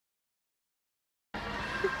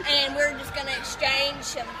and we're just going to exchange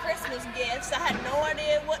some Christmas gifts. I had no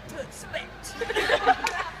idea what to expect.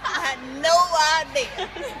 I had no idea.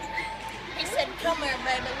 He said, "Come here,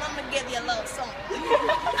 baby, let me give you a little something."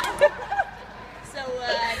 So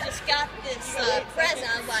I just got this present.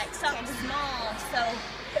 I was like, something small. So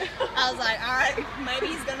I was like, all right, maybe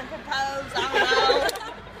he's going to propose. I don't know.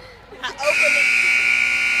 I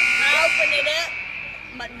opened it up.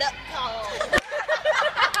 My duck call.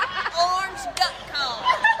 Orange duck call.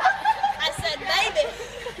 I said, "Baby,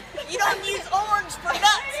 you don't use orange for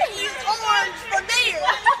ducks, you use orange for deer."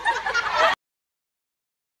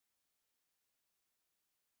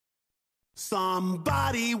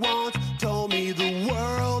 Somebody once told me the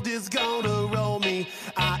world is gonna roll me.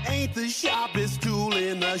 I ain't the sharpest tool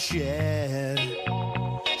in the shed.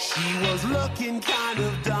 She was looking kind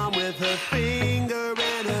of dumb with her finger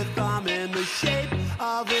and her thumb in the shape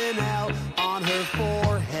of an L on her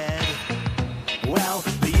forehead. Well,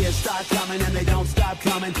 the years start coming and they don't stop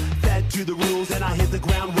coming. Fed to the rules and I hit the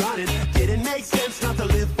ground running. Didn't make sense not to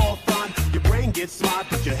live for fun. Your brain gets smart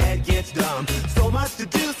but your head gets dumb. So much to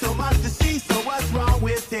do, so much to see. So what's wrong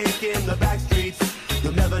with taking the back streets?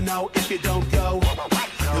 You'll never know if you don't go.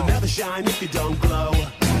 You'll never shine if you don't glow.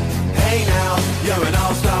 Hey now, you're an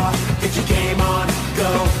all-star. Get your game on,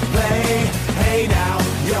 go play. Hey now,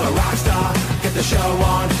 you're a rock star. Get the show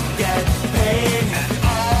on, get paid. And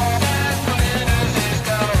all that glitters is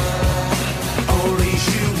gold. Only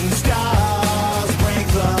shooting stars break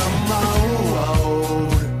the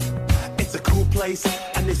mold. It's a cool place,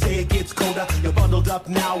 and they say it gets colder. You're bundled up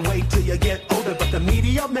now, wait till you get older. But the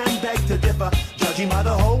media men beg to differ, judging by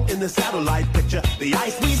the hole in the satellite picture. The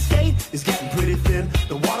ice we skate is getting pretty thin.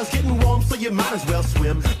 The water's getting warm, so you might as well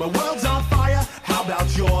swim. My world's on fire, how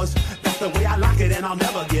about yours? That's the way I like it, and I'll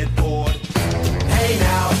never get bored. Hey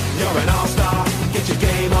now, you're an all-star. Get your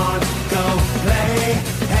game on, go play.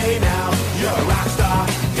 Hey now, you're a rock star.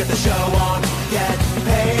 Get the show on, get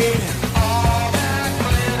paid. All that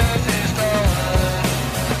glitters is gold.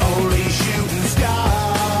 Only shooting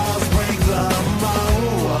stars break the mold.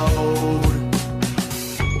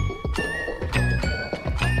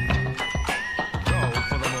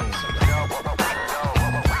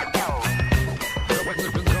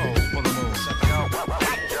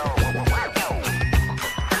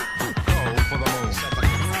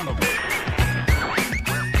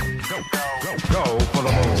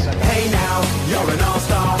 Hey now, you're an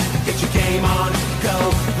all-star. Get your game on,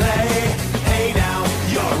 go play. Hey now,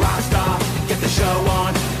 you're a rock star. Get the show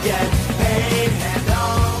on, get paid. And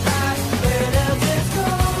all that glitters is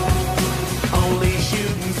gold. Only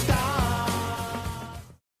shooting stars.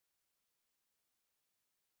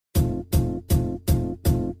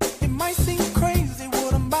 It might seem crazy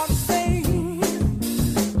what I'm about to say.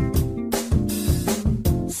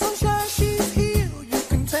 Sunshine, she's here. You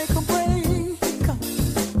can take a break.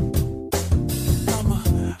 I'm a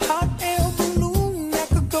hot air balloon that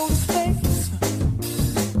could go to space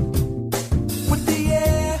with the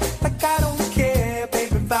air, like I don't care,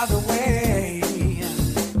 baby, by the way.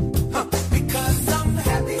 Because I'm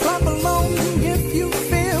happy. Clap along if you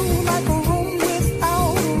feel like a room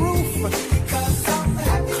without a roof. Because I'm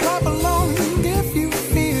happy. Clap along if you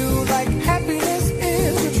feel like happiness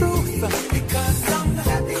is the truth. Because I'm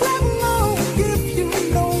happy. Clap along if you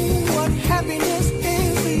know what happiness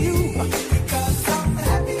is to you. Because I'm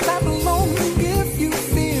happy. Clap along if you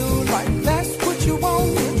feel like that's what you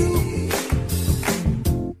want to do.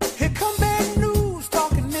 Here come bad news,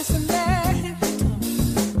 talking this and that.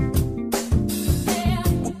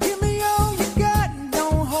 Well, give me all you got and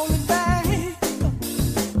don't hold it back.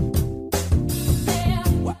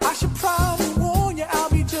 Well, I should probably warn you, I'll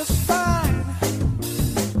be just fine.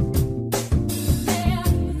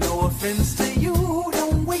 No offense to you,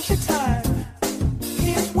 don't waste your time.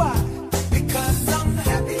 Here's why. Because I'm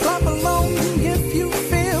happy. Clap along if you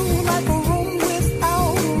feel like a room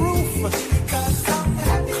without a roof. Because I'm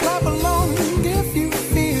happy. Clap along if you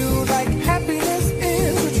feel like happiness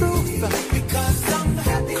is the truth. Because I'm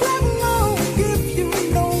happy. Clap along if you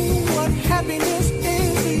know what happiness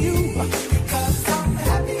is to you. Because I'm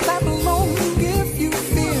happy. Clap along if you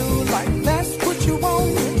feel like that's what you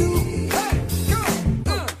want to do.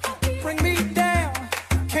 Bring me down,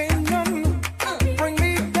 can't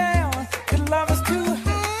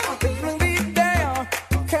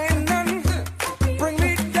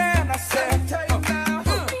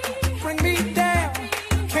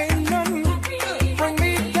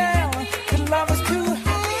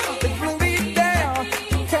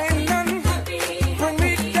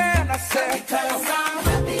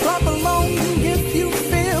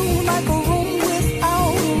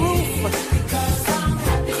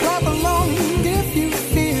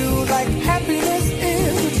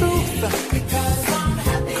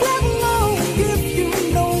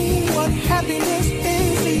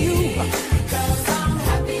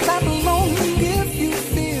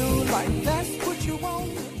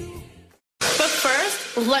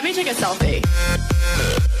Let me take a selfie.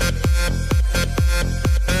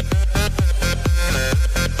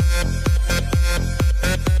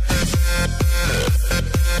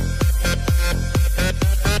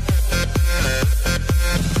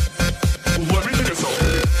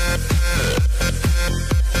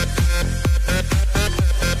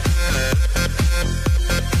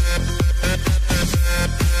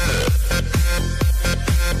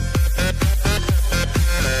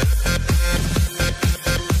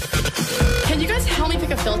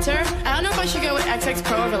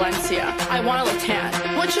 I want to look tan.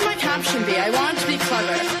 What should my caption be? I want it to be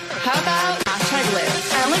clever. How about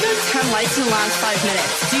 #live? I only got 10 likes in the last 5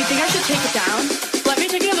 minutes. Do you think I should take it down? Let me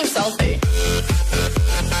take another selfie.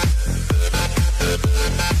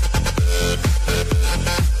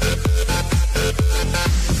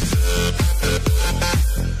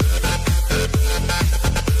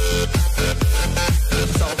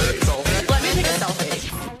 Let me take a selfie.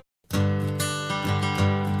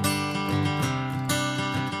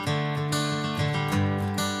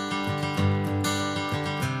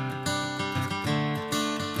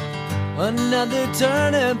 Another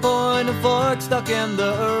turning point, a fork stuck in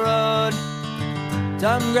the road.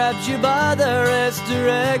 Time grabs you by the wrist,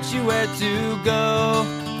 directs you where to go.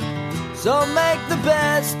 So make the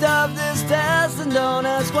best of this test and don't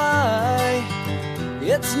ask why.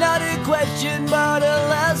 It's not a question but a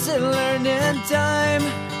lesson learned in time.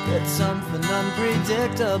 It's something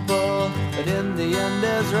unpredictable, but in the end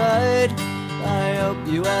is right. I hope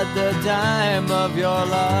you had the time of your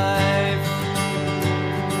life.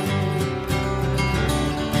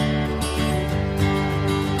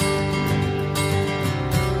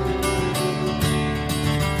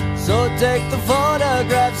 So take the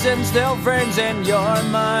photographs and still frames in your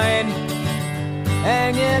mind,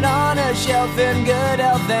 hanging on a shelf in good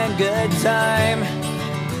health and good time.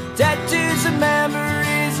 Tattoos and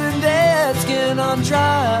memories and dead skin on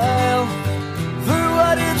trial. For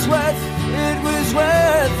what it's worth, it was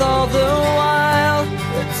worth all the while.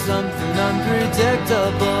 It's something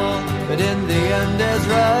unpredictable, but in the end is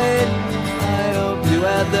right. I hope you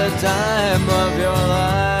had the time of your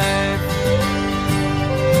life.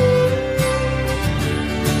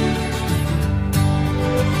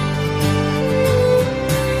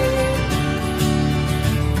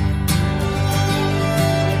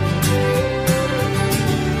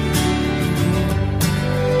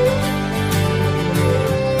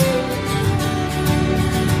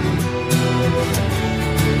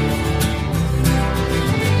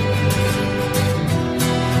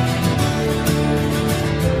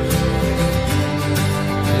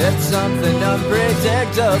 It's something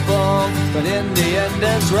unpredictable, but in the end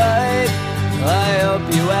it's right. I hope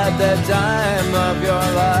you had the time of your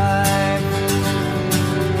life.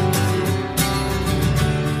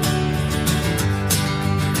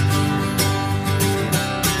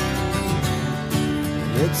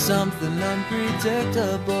 It's something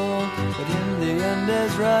unpredictable, but in the end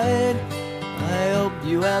is right. I hope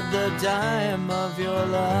you had the time of your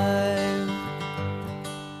life.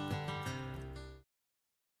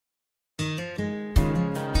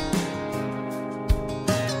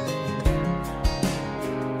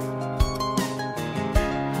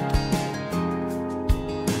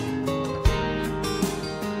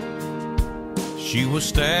 She was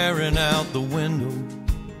staring out the window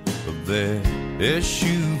of their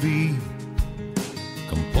SUV,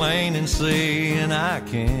 complaining, saying, I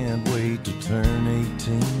can't wait to turn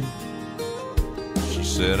 18. She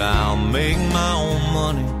said, I'll make my own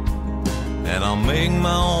money and I'll make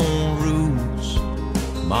my own rules.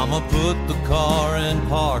 Mama put the car in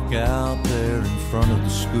park out there in front of the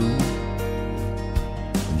school,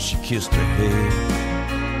 and she kissed her head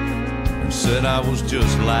and said, I was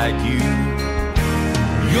just like you.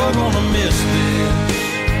 You're gonna miss this,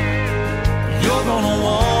 you're gonna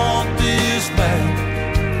want this back,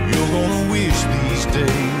 you're gonna wish these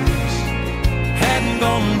days hadn't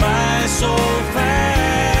gone by so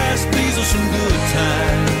fast. These are some good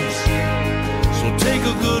times, so take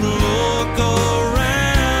a good look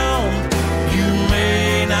around. You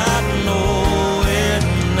may not know it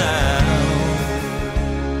now,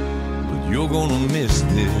 but you're gonna miss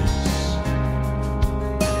this.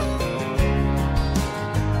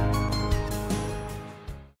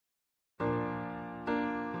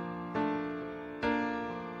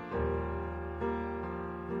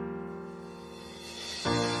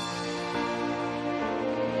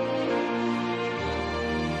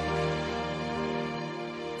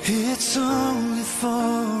 It's only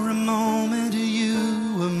for a moment you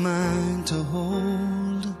were mine to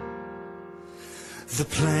hold. The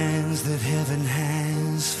plans that heaven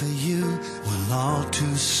has for you will all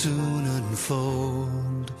too soon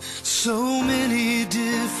unfold. So many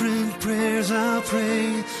different prayers I'll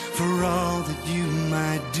pray for all that you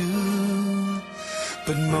might do.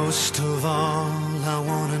 But most of all, I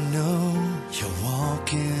wanna know you're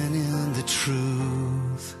walking in the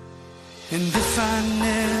truth. And if I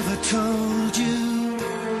never told you,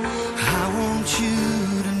 I want you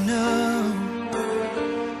to know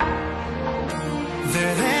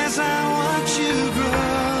that as I watch you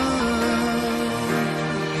grow,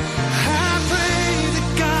 I pray that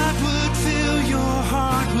God would fill your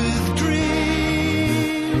heart with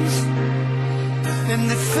dreams, and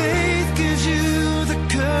that faith gives you the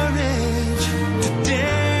courage to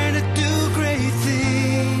dare to do great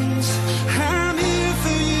things. I'm here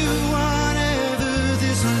for you, whatever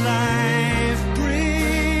this life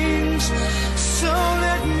brings. So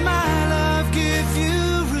let my love give you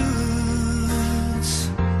roots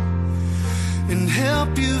and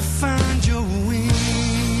help you find